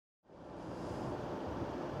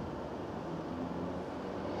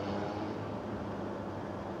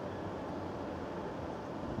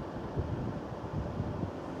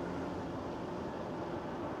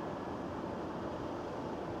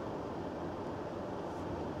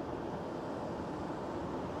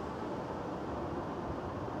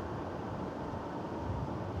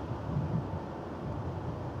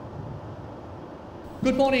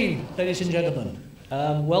Good morning, ladies and gentlemen.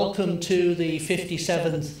 Welcome to the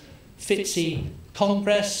 57th FITCE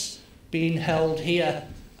Congress being held here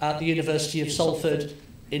at the University of Salford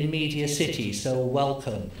in Media City, so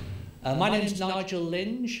welcome. My name is Nigel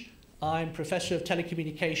Linge. I'm Professor of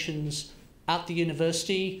Telecommunications at the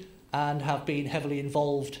University and have been heavily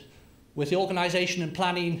involved with the organisation and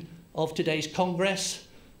planning of today's Congress.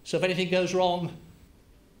 So if anything goes wrong,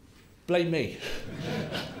 blame me.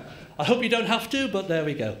 I hope you don't have to, but there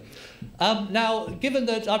we go. Now, given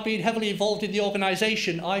that I've been heavily involved in the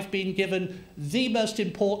organisation, I've been given the most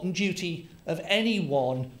important duty of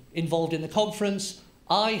anyone involved in the conference.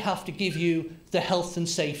 I have to give you the health and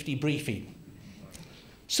safety briefing.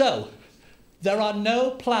 So, there are no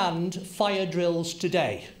planned fire drills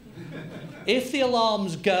today. If the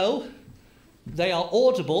alarms go, they are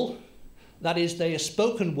audible, that is, they are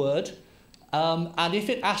spoken word, and if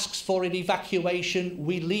it asks for an evacuation,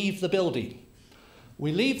 we leave the building.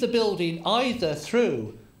 We leave the building either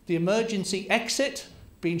through the emergency exit,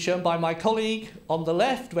 being shown by my colleague on the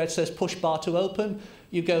left, where it says push bar to open.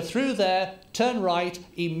 You go through there, turn right,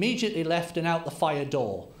 immediately left and out the fire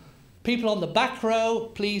door. People on the back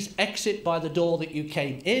row, please exit by the door that you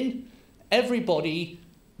came in. Everybody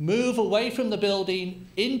move away from the building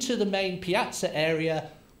into the main piazza area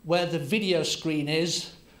where the video screen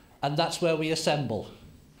is, and that's where we assemble.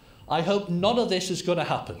 I hope none of this is going to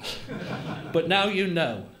happen, but now you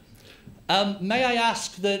know. May I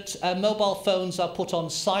ask that mobile phones are put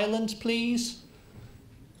on silent, please?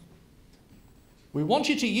 We want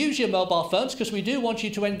you to use your mobile phones because we do want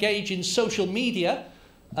you to engage in social media,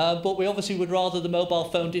 but we obviously would rather the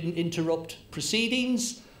mobile phone didn't interrupt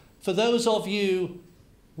proceedings. For those of you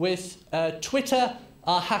with Twitter,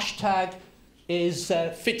 our hashtag is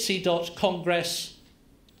FITCE.Congress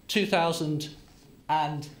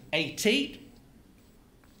 2018.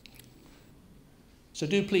 So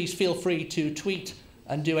do please feel free to tweet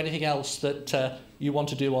and do anything else that you want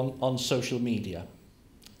to do on social media.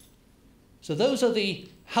 So those are the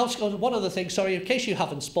house. One other thing, sorry, in case you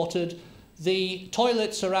haven't spotted, the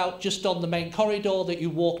toilets are out just on the main corridor that you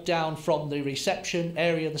walked down from the reception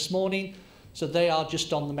area this morning. So they are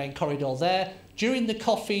just on the main corridor there. During the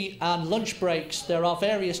coffee and lunch breaks, there are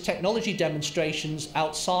various technology demonstrations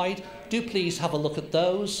outside. Do please have a look at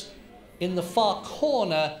those. In the far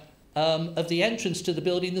corner of the entrance to the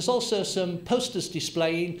building, there's also some posters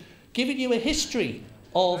displaying, giving you a history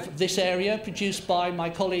of this area produced by my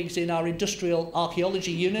colleagues in our Industrial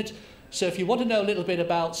Archaeology Unit. So if you want to know a little bit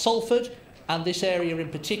about Salford and this area in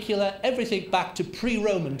particular, everything back to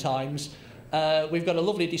pre-Roman times, we've got a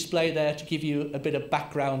lovely display there to give you a bit of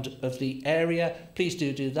background of the area. Please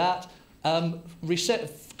do that.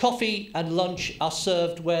 Coffee and lunch are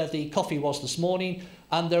served where the coffee was this morning,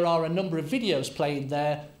 and there are a number of videos playing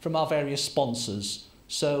there from our various sponsors.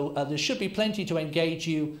 So there should be plenty to engage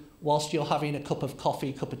you whilst you're having a cup of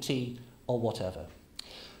coffee, cup of tea, or whatever.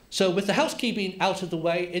 So with the housekeeping out of the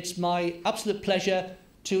way, it's my absolute pleasure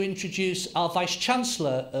to introduce our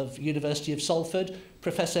Vice-Chancellor of University of Salford,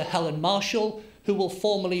 Professor Helen Marshall, who will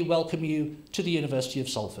formally welcome you to the University of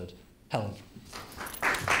Salford. Helen.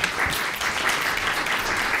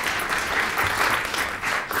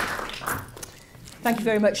 Thank you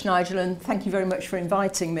very much, Nigel, and thank you very much for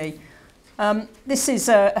inviting me. This is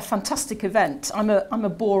a fantastic event. I'm a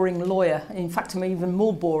boring lawyer. In fact, I'm even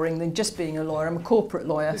more boring than just being a lawyer. I'm a corporate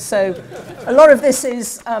lawyer. So a lot of this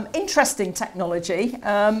is interesting technology,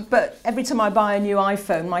 but every time I buy a new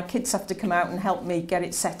iPhone, my kids have to come out and help me get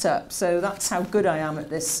it set up. So that's how good I am at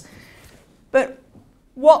this. But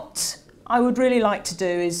what I would really like to do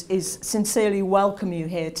is sincerely welcome you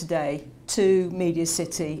here today to Media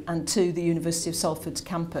City and to the University of Salford's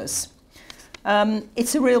campus.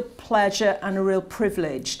 It's a real pleasure and a real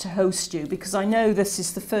privilege to host you because I know this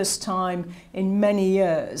is the first time in many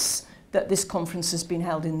years that this conference has been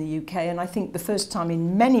held in the UK, and I think the first time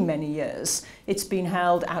in many, many years it's been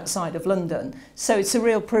held outside of London. So it's a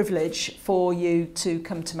real privilege for you to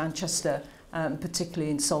come to Manchester,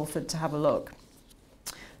 particularly in Salford, to have a look.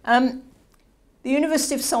 The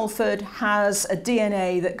University of Salford has a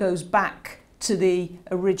DNA that goes back to the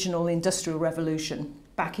original Industrial Revolution,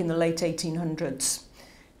 back in the late 1800s.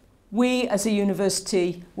 We as a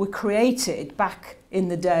university were created back in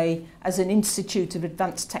the day as an Institute of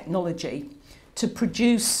Advanced Technology to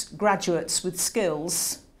produce graduates with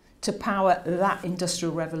skills to power that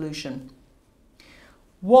industrial revolution.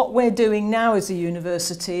 What we're doing now as a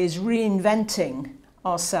university is reinventing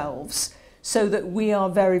ourselves so that we are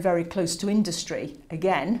very, very close to industry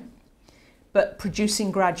again, but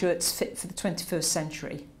producing graduates fit for the 21st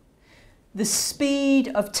century. The speed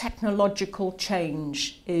of technological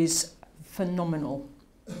change is phenomenal.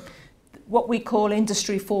 What we call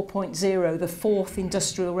Industry 4.0, the fourth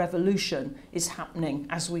industrial revolution, is happening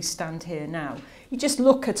as we stand here now. You just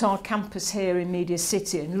look at our campus here in Media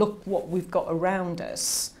City and look what we've got around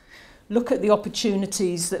us. Look at the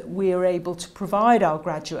opportunities that we are able to provide our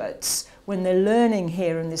graduates when they're learning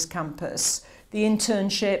here in this campus. The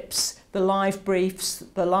internships, the live briefs,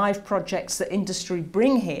 the live projects that industry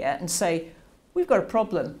bring here and say, we've got a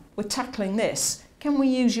problem, we're tackling this. Can we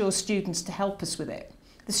use your students to help us with it?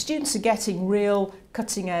 The students are getting real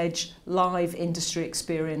cutting edge live industry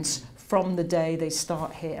experience from the day they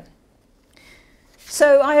start here.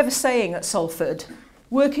 So I have a saying at Salford,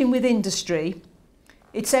 working with industry,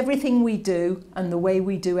 it's everything we do and the way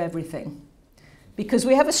we do everything. Because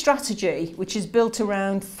we have a strategy which is built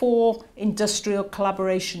around 4 industrial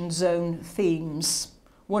collaboration zone themes,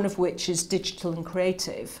 one of which is digital and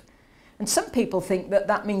creative. And some people think that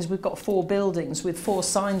that means we've got 4 buildings with 4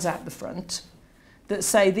 signs out the front that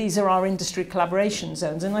say these are our industry collaboration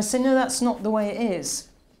zones. And I say, no, that's not the way it is.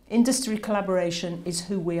 Industry collaboration is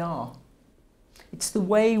who we are. It's the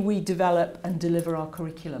way we develop and deliver our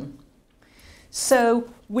curriculum. So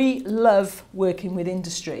we love working with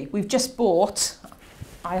industry. We've just bought,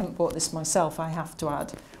 I haven't bought this myself, I have to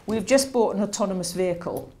add, we've just bought an autonomous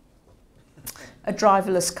vehicle, a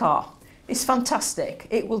driverless car. It's fantastic.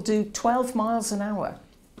 It will do 12 miles an hour.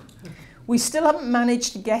 We still haven't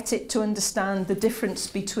managed to get it to understand the difference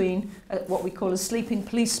between what we call a sleeping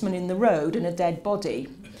policeman in the road and a dead body.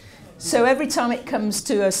 So every time it comes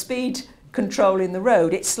to a speed control in the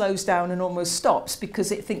road, it slows down and almost stops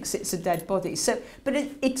because it thinks it's a dead body. But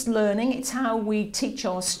it's learning. It's how we teach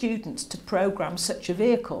our students to program such a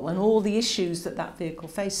vehicle and all the issues that that vehicle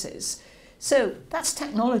faces. So that's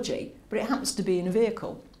technology, but it happens to be in a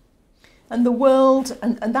vehicle. And the world,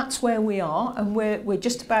 and that's where we are, and we're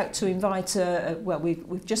just about to invite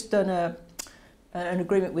we've just done an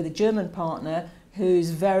agreement with a German partner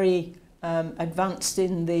who's very advanced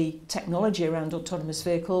in the technology around autonomous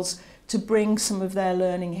vehicles to bring some of their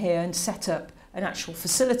learning here and set up an actual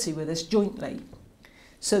facility with us jointly,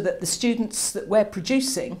 so that the students that we're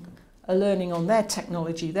producing are learning on their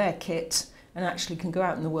technology, their kit, and actually can go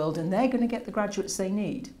out in the world, and they're going to get the graduates they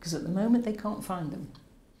need, because at the moment they can't find them.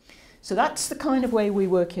 So that's the kind of way we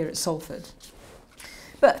work here at Salford.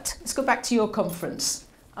 But let's go back to your conference.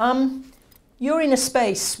 You're in a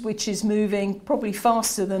space which is moving probably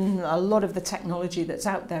faster than a lot of the technology that's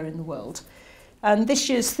out there in the world. And this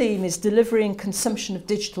year's theme is delivery and consumption of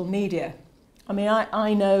digital media. I mean,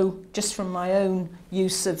 I know just from my own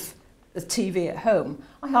use of the TV at home,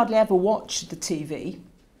 I hardly ever watch the TV.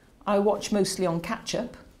 I watch mostly on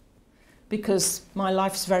catch-up because my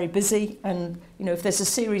life's very busy, and you know, if there's a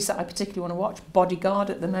series that I particularly want to watch, Bodyguard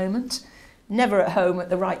at the moment, never at home at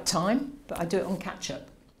the right time, but I do it on catch-up,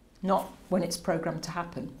 not when it's programmed to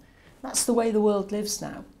happen. That's the way the world lives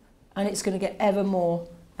now, and it's going to get ever more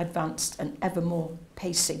advanced and ever more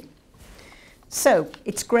pacey. So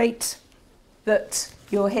it's great that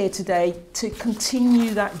you're here today to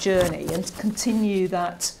continue that journey and continue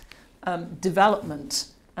that development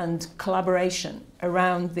and collaboration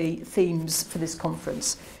around the themes for this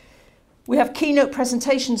conference. We have keynote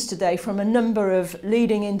presentations today from a number of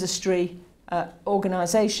leading industry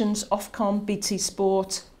organisations, Ofcom, BT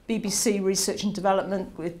Sport, BBC Research and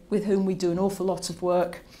Development, with whom we do an awful lot of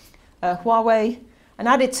work, Huawei. And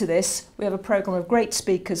added to this, we have a programme of great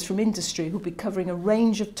speakers from industry who'll be covering a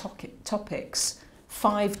range of topics,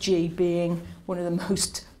 5G being one of the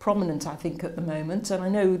most prominent, I think, at the moment. And I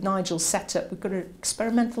know Nigel's set up, we've got an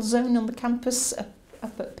experimental zone on the campus,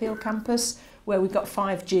 up at Peel campus, where we've got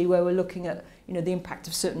 5G, where we're looking at, you know, the impact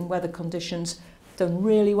of certain weather conditions. Done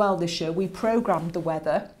really well this year. We programmed the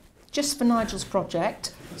weather just for Nigel's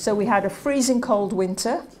project. So we had a freezing cold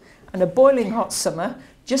winter and a boiling hot summer,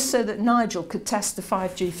 just so that Nigel could test the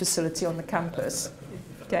 5G facility on the campus.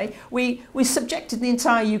 Okay, we subjected the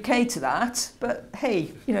entire UK to that, but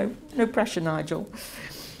hey, you know, no pressure, Nigel.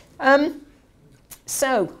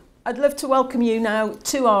 So I'd love to welcome you now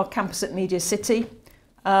to our campus at Media City.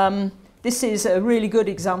 This is a really good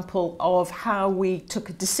example of how we took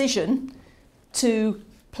a decision to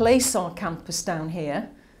place our campus down here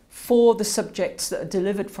for the subjects that are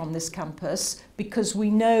delivered from this campus, because we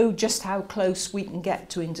know just how close we can get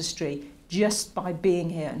to industry just by being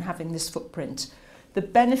here and having this footprint. The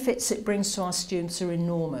benefits it brings to our students are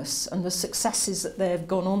enormous, and the successes that they have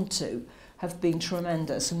gone on to have been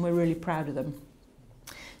tremendous, and we're really proud of them.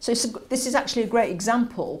 So this is actually a great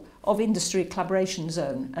example of industry collaboration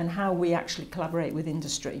zone and how we actually collaborate with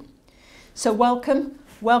industry. So welcome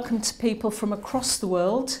to people from across the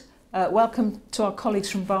world. Welcome to our colleagues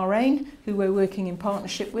from Bahrain, who we're working in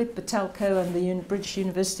partnership with, Telco and the British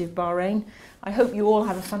University of Bahrain. I hope you all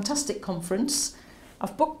have a fantastic conference.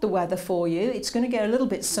 I've booked the weather for you. It's going to get a little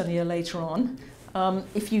bit sunnier later on.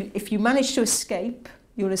 If you manage to escape,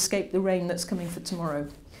 you'll escape the rain that's coming for tomorrow.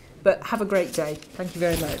 But have a great day. Thank you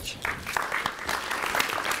very much.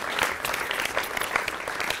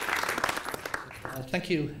 Thank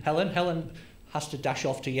you, Helen. Helen has to dash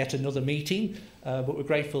off to yet another meeting, but we're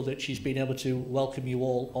grateful that she's been able to welcome you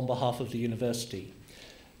all on behalf of the university.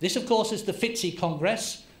 This, of course, is the FITCE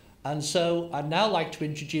Congress, and so I'd now like to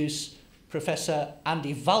introduce Professor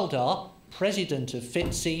Andy Valdar, President of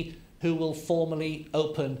FITCE, who will formally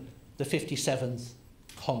open the 57th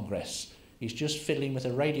Congress. He's just fiddling with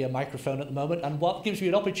a radio microphone at the moment, and what gives me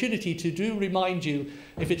an opportunity to remind you,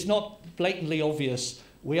 if it's not blatantly obvious,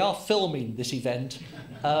 we are filming this event,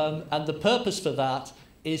 and the purpose for that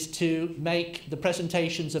is to make the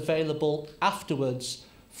presentations available afterwards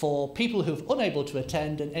for people who are unable to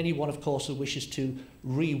attend and anyone, of course, who wishes to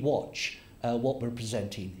re-watch what we're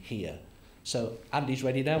presenting here. So Andy's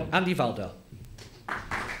ready now. Andy Valdar.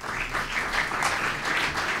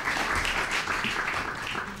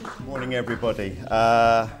 Good morning, everybody.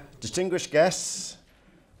 Distinguished guests,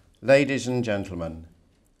 ladies and gentlemen.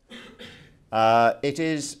 It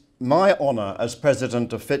is my honour as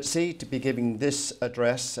President of FITCE to be giving this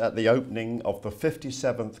address at the opening of the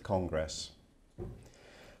 57th Congress.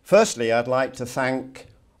 Firstly, I'd like to thank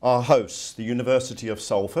our hosts, the University of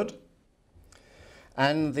Salford,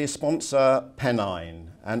 and the sponsor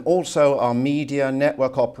Pennine, and also our media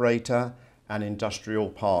network operator and industrial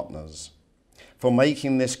partners for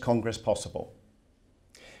making this Congress possible.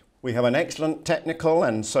 We have an excellent technical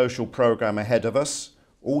and social programme ahead of us,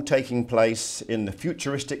 all taking place in the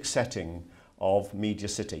futuristic setting of Media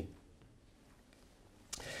City.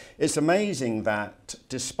 It's amazing that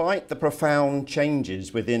despite the profound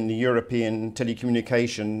changes within the European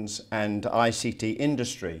telecommunications and ICT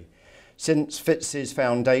industry since FITCE's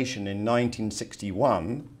foundation in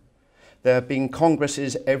 1961, there have been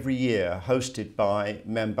congresses every year hosted by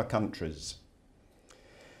member countries.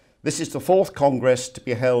 This is the 4th Congress to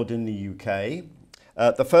be held in the UK.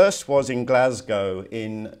 The first was in Glasgow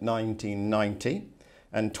in 1990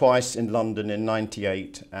 and twice in London in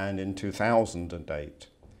 1998 and in 2008.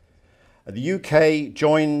 The UK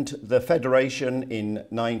joined the Federation in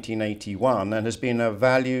 1981 and has been a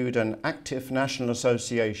valued and active national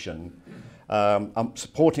association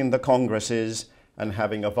supporting the congresses and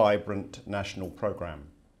having a vibrant national programme.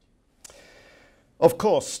 Of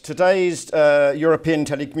course, today's European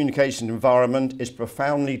telecommunications environment is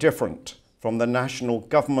profoundly different from the national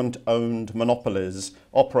government-owned monopolies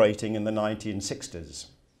operating in the 1960s,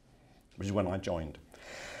 which is when I joined.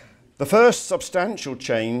 The first substantial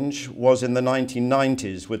change was in the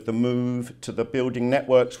 1990s with the move to the building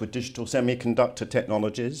networks with digital semiconductor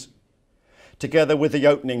technologies, together with the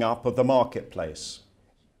opening up of the marketplace.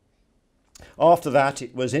 After that,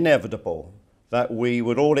 it was inevitable that we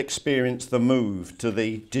would all experience the move to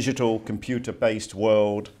the digital computer-based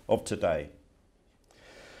world of today.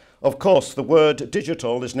 Of course, the word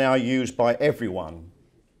digital is now used by everyone,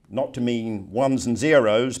 not to mean ones and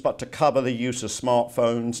zeros, but to cover the use of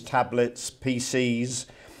smartphones, tablets, PCs,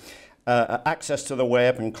 access to the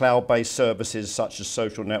web and cloud-based services such as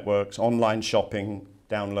social networks, online shopping,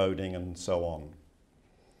 downloading, and so on.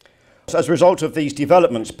 So as a result of these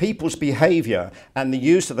developments, people's behaviour and the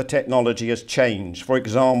use of the technology has changed. For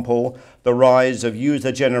example, the rise of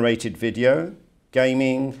user-generated video,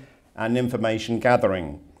 gaming, and information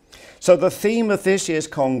gathering. So the theme of this year's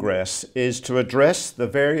Congress is to address the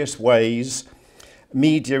various ways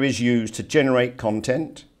media is used to generate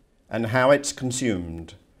content and how it's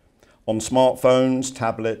consumed on smartphones,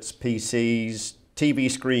 tablets, PCs, TV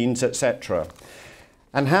screens, etc.,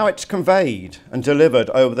 and how it's conveyed and delivered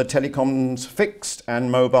over the telecoms fixed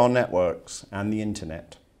and mobile networks and the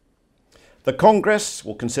internet. The Congress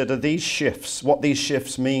will consider these shifts, what these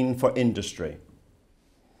shifts mean for industry.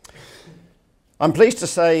 I'm pleased to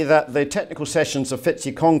say that the technical sessions of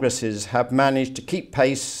FITCE Congresses have managed to keep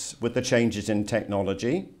pace with the changes in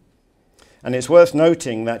technology. And it's worth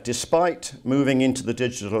noting that despite moving into the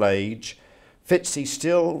digital age, FITCE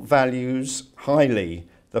still values highly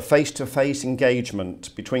the face-to-face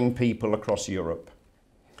engagement between people across Europe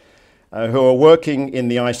who are working in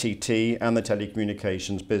the ICT and the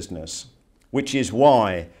telecommunications business, which is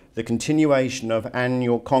why the continuation of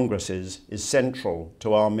annual congresses is central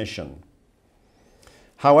to our mission.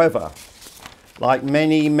 However, like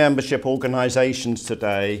many membership organisations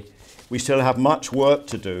today, we still have much work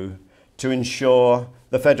to do to ensure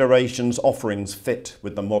the Federation's offerings fit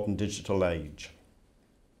with the modern digital age.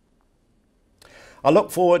 I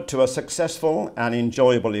look forward to a successful and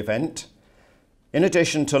enjoyable event. In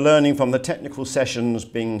addition to learning from the technical sessions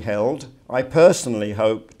being held, I personally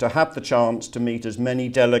hope to have the chance to meet as many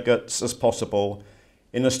delegates as possible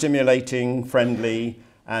in a stimulating, friendly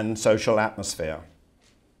and social atmosphere.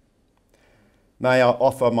 May I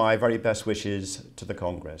offer my very best wishes to the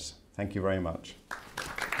Congress. Thank you very much.